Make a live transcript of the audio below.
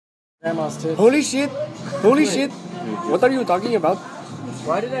Grandma's tits. Holy shit! Holy shit! What are you talking about?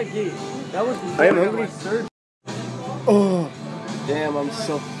 Why did I get? That was I am hungry. Oh. Damn, I'm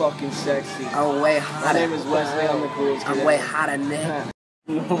so fucking sexy. I'm way hotter. My name is Wesley. I'm the coolest kid. I'm way hotter than that.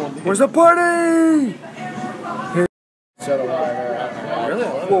 Where's the party? Really?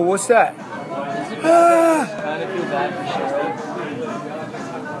 Whoa, what's that? Kind of feel bad for Charlotte.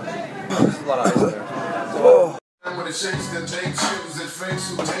 There's a lot of ice there. Oh. When it shakes, then take shoes and fakes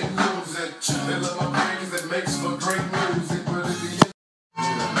who take moves and they love my things that makes for great music. But at the end,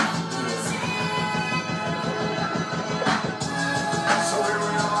 so here we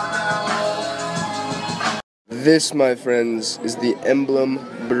are now. This, my friends, is the Emblem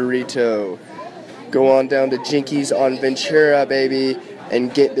Burrito. Go on down to Jinkies on Ventura, baby,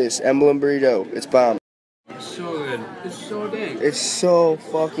 and get this Emblem Burrito. It's bomb. It's so good. It's so dang. It's so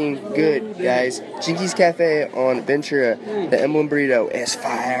fucking good, guys. Jinkies Cafe on Ventura. The Emblem Burrito is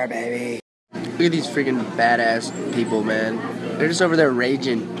fire, baby. Look at these freaking badass people, man. They're just over there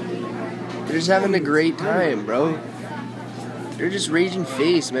raging. They're just having a great time, bro. They're just raging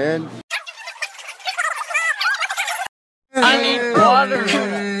face, man. I need water.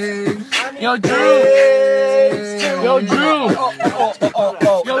 Yo, Drew. Yo, Drew.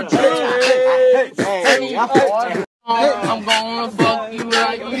 Yo, Drew. I need water. I'm gonna fuck you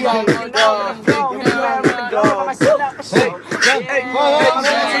like you gonna go.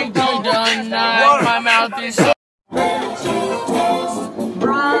 My mouth is so.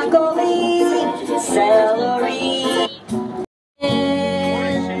 Broccoli, celery.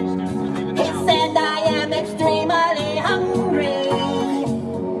 He said I am extremely hungry,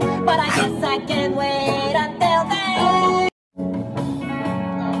 but I guess I can wait until then.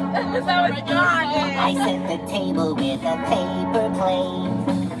 I set the table with a paper plate.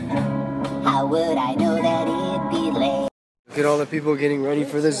 How would I know that it'd be late? Look at all the people getting ready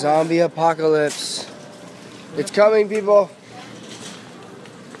for the zombie apocalypse. It's coming, people.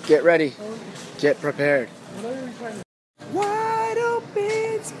 Get ready. Get prepared. Wide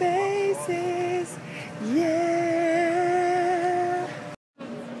open spaces. Yeah.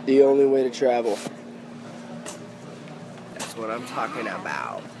 The only way to travel. That's what I'm talking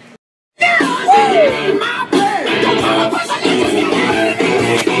about.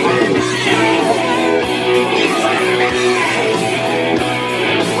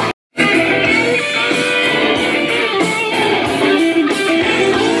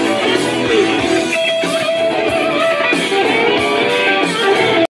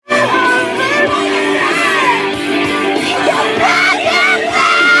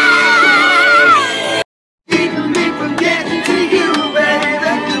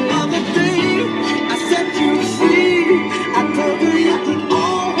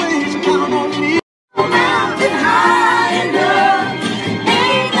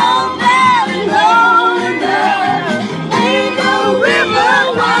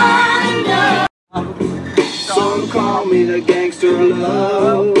 Some call me the gangster of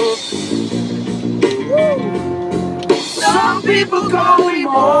love. Some people call me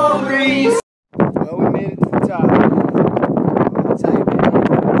Maurice. Well, we made it to the top. I'll tell you, baby.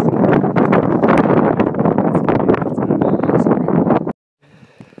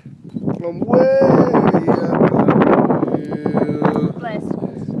 I'm way up. Blessed.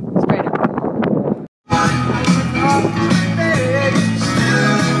 Spread it.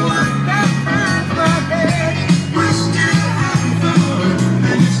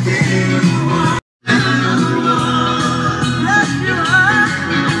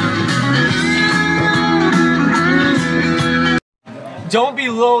 Don't be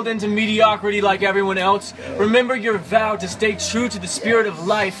lulled into mediocrity like everyone else. Remember your vow to stay true to the spirit of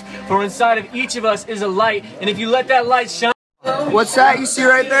life, for inside of each of us is a light, and if you let that light shine. What's that you see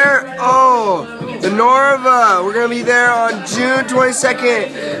right there? Oh, the Norva. We're gonna be there on June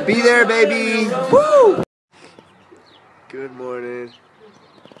 22nd. Be there, baby. Woo! Good morning.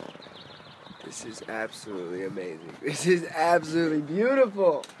 This is absolutely amazing. This is absolutely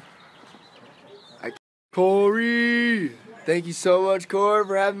beautiful. Corey, thank you so much, Corey,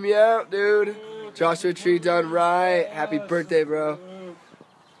 for having me out, dude. Joshua Tree done right. Happy birthday, bro.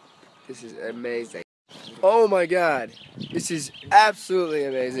 This is amazing. Oh my God, this is absolutely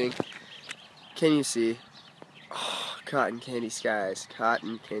amazing. Can you see? Oh, cotton candy skies,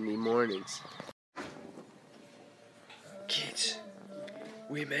 cotton candy mornings. Kids,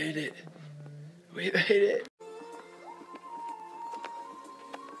 we made it. We made it.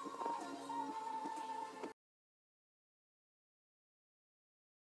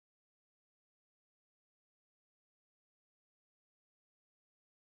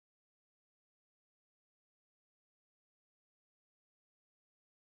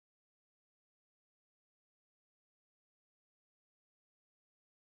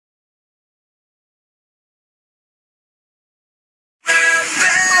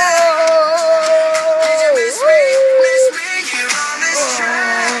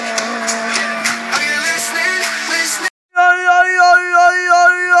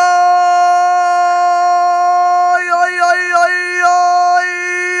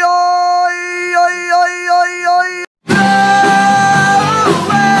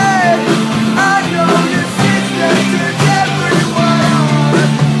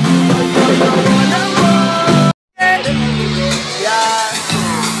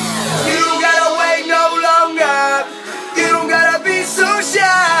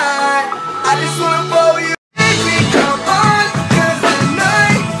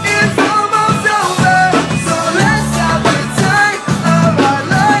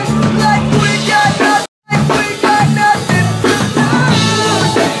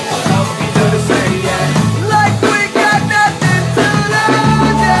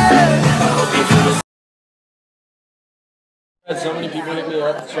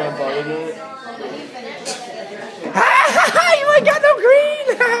 let the Trump ball in it. You ain't got no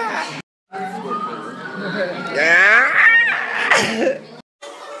green!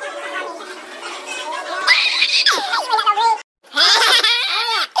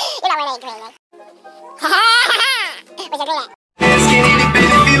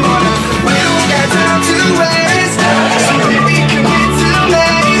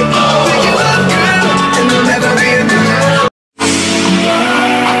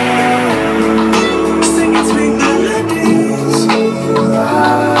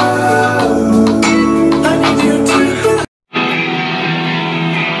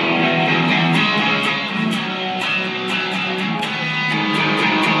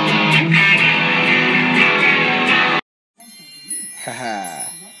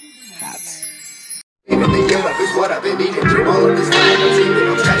 Even the year love is what I've been needing through all of this time. I'm dreaming,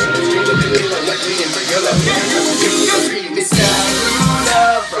 I'm scratching the street with the little like me and for your love. I'm treating this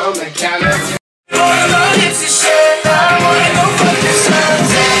love from the counter. It's a shame I wanna go for the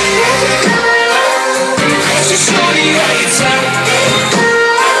sunset. Just show me how you turn.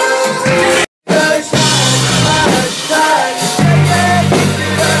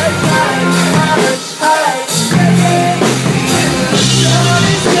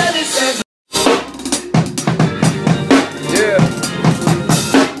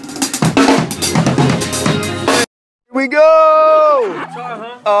 We go!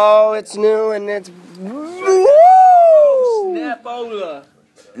 Oh, it's new and it's woo! Snapola.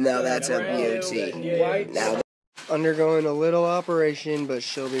 Now that's a beauty. Now undergoing a little operation, but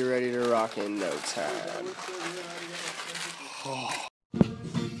she'll be ready to rock in no time.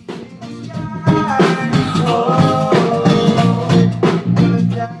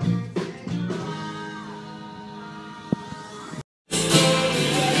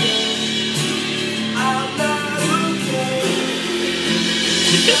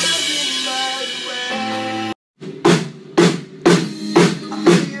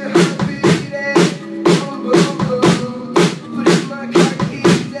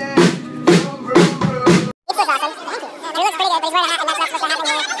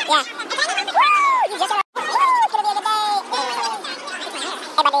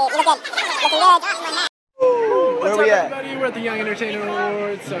 Where we at? Everybody, we're at the Young Entertainer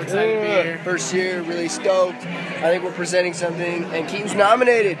Awards. So excited to be here. First year, really stoked. I think we're presenting something, and Keaton's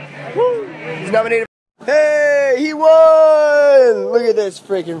nominated. Woo! He's nominated. Hey, he won! Look at this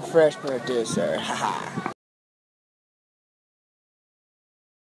freaking fresh producer. Haha.